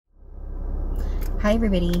Hi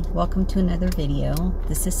everybody, welcome to another video.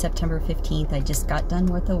 This is September 15th. I just got done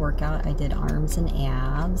with a workout. I did arms and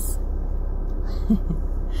abs.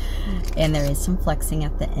 And there is some flexing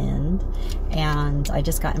at the end. And I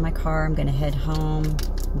just got in my car. I'm going to head home.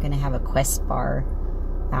 I'm going to have a Quest bar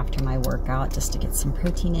after my workout just to get some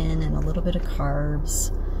protein in and a little bit of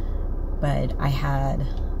carbs. But I had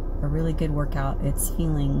a really good workout. It's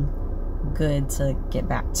feeling good to get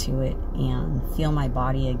back to it and feel my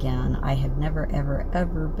body again. I have never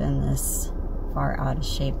ever been this far out of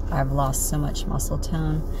shape. I've lost so much muscle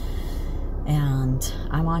tone and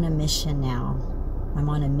I'm on a mission now. I'm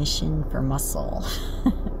on a mission for muscle.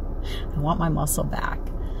 I want my muscle back.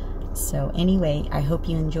 So anyway, I hope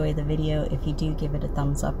you enjoy the video. If you do, give it a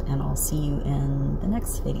thumbs up and I'll see you in the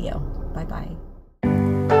next video. Bye bye.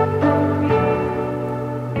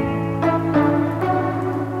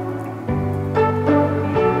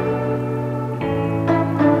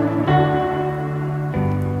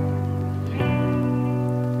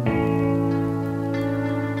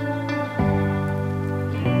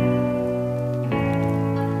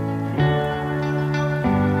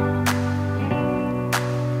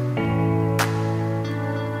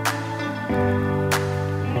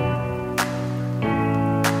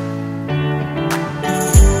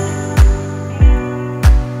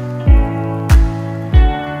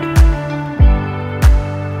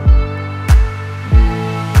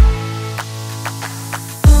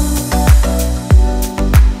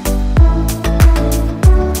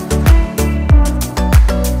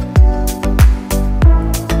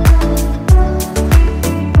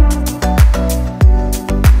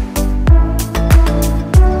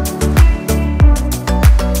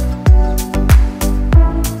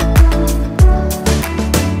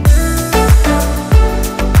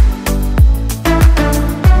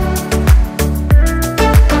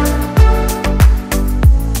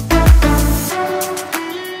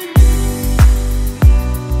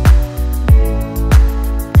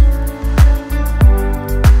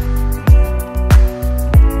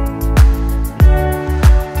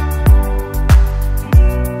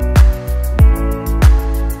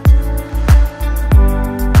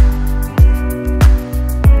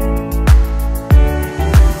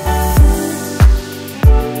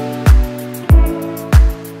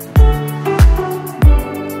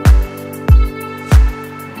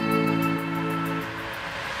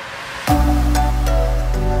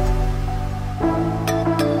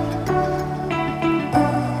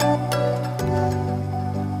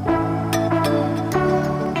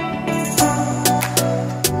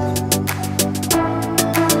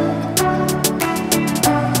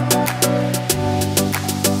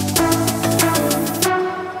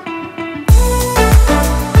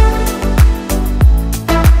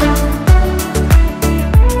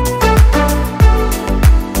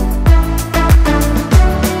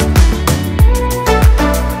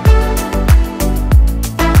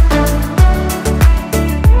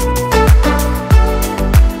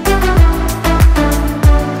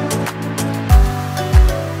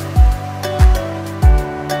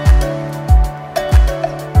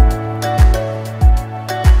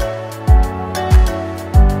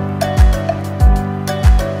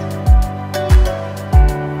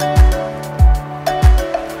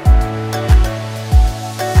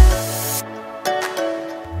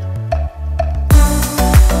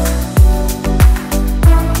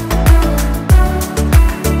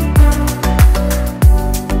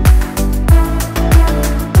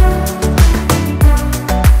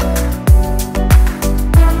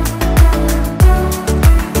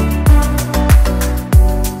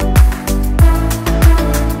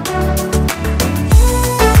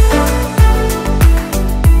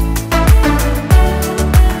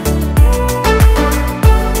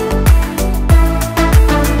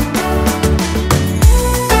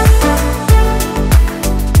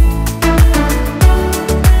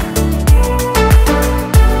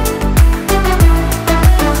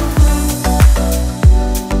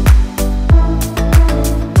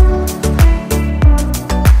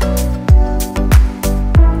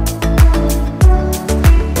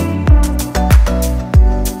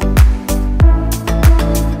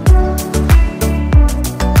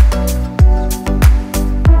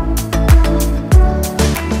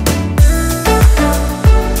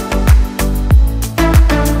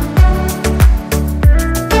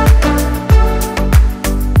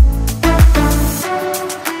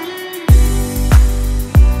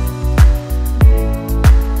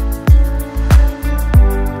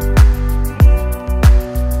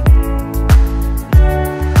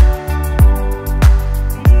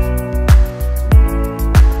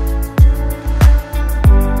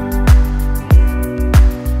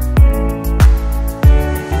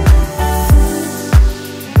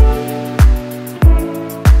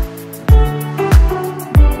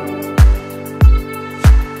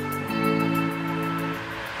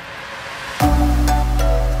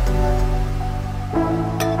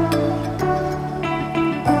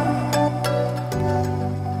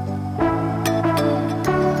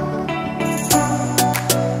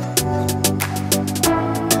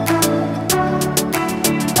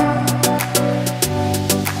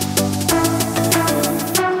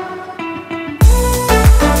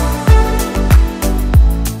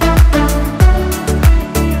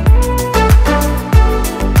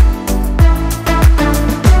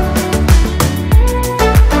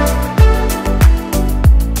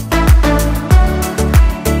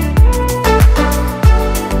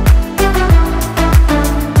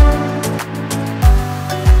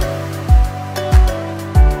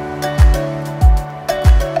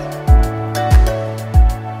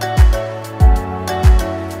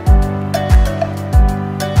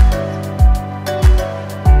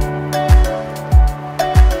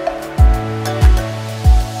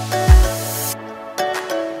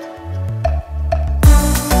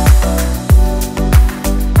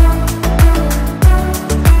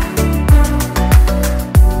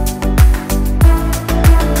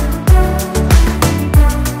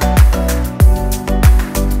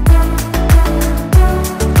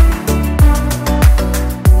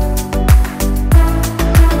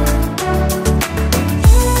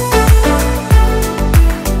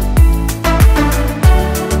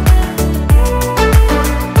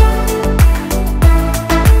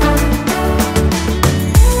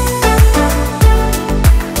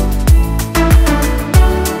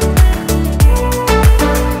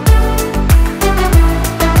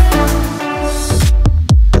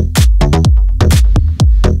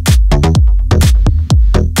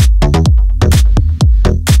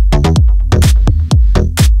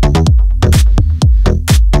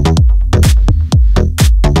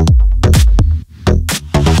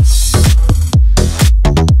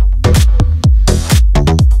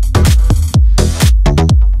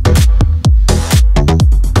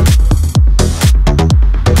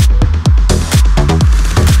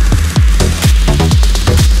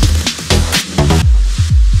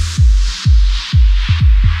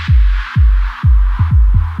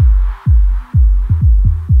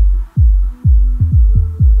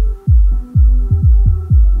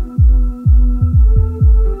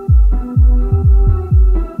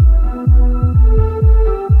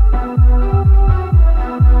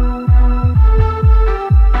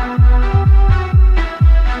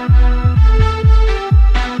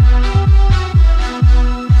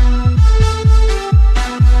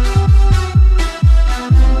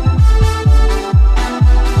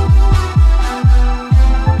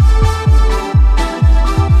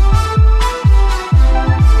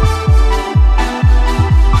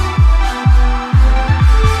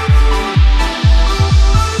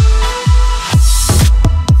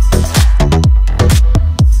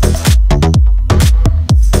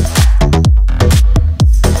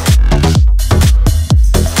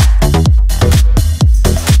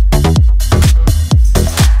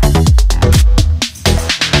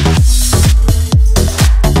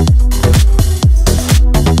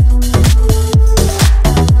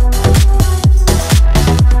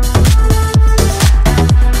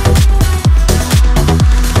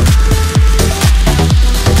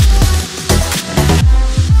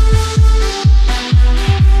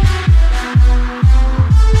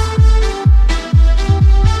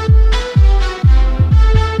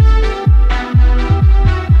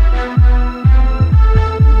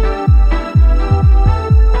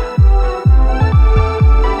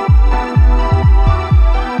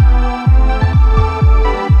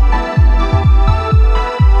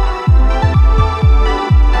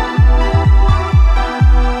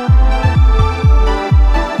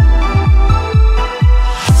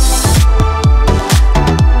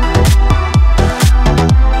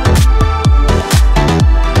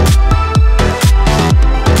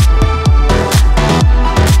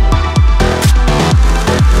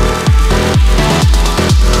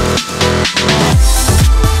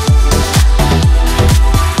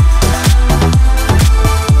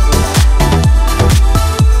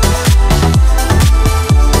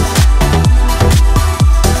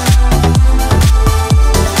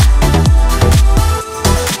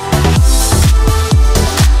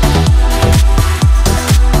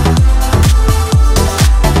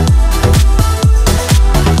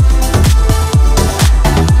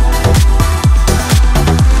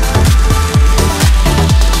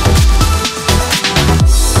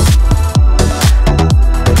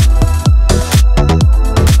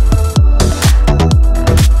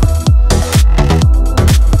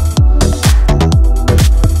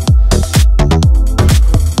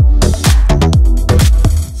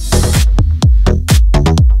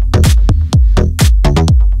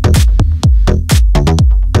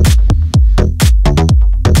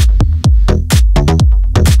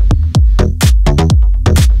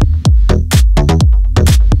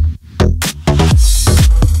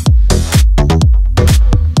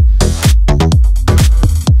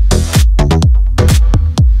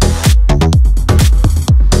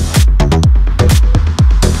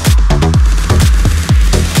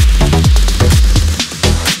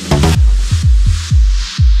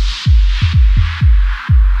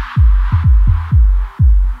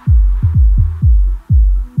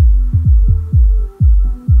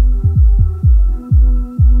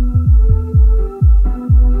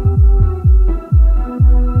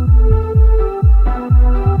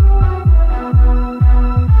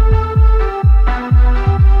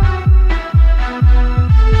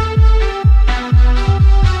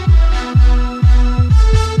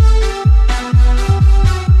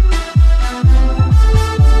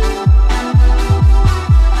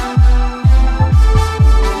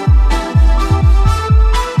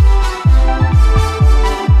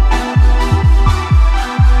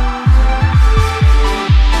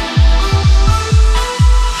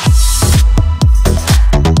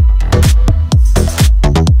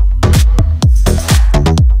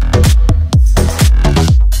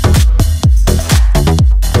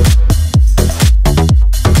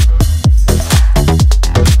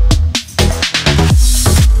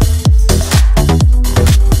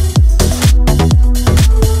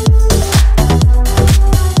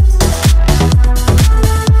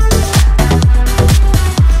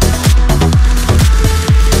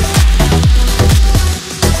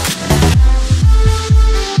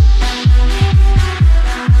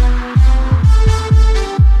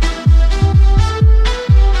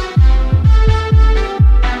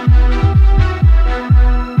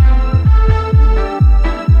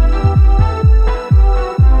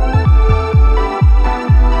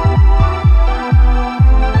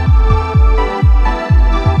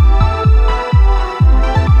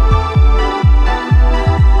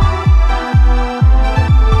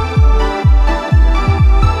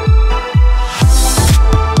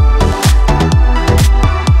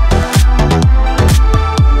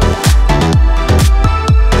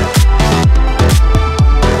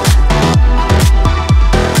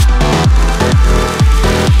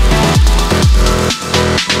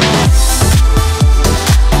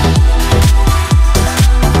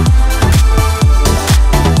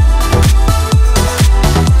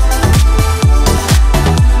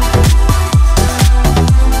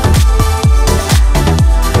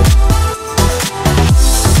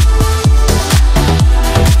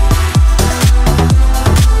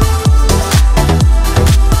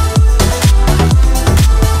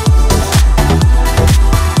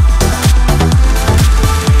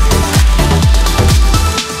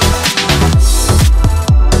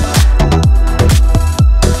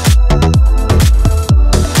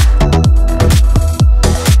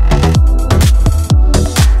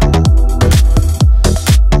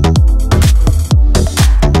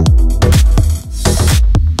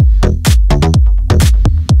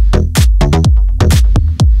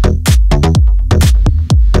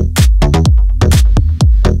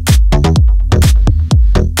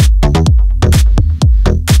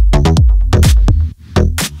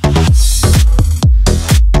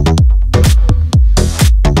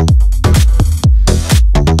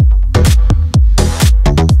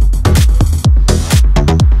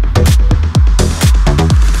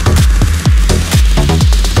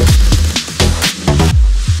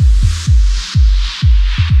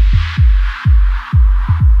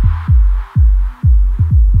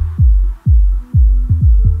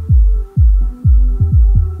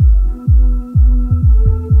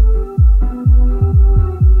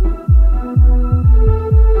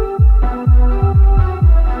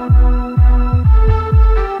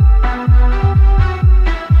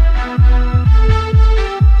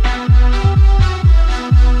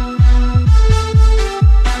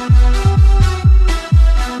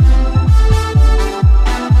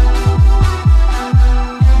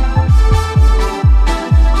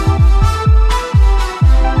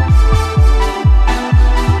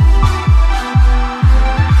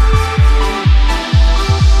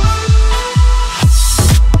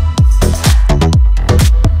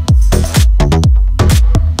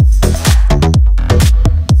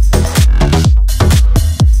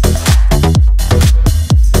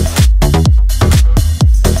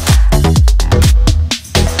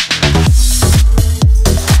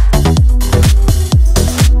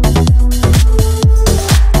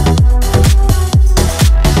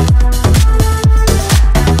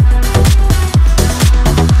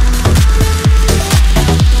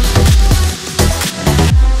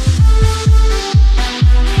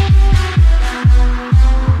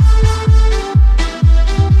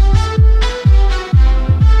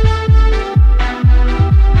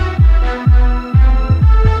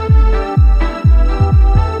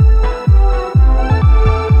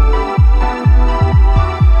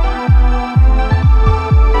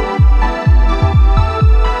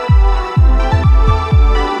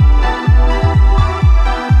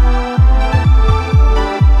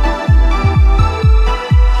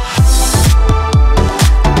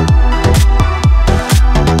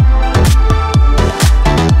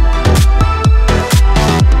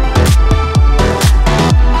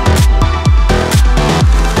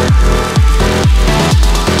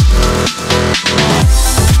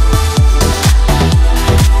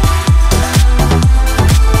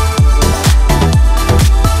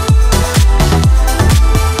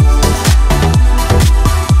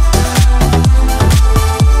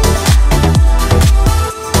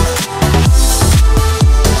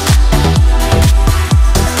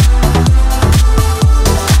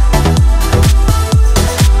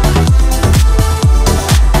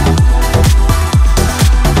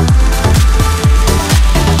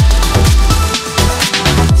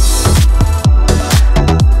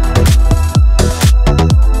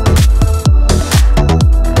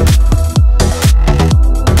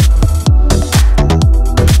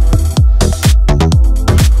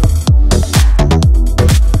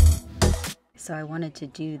 So I wanted to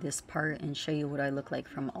do this part and show you what I look like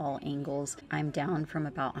from all angles. I'm down from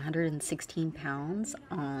about 116 pounds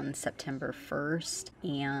on September 1st,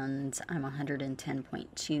 and I'm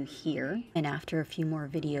 110.2 here. And after a few more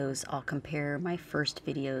videos, I'll compare my first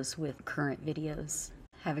videos with current videos.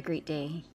 Have a great day.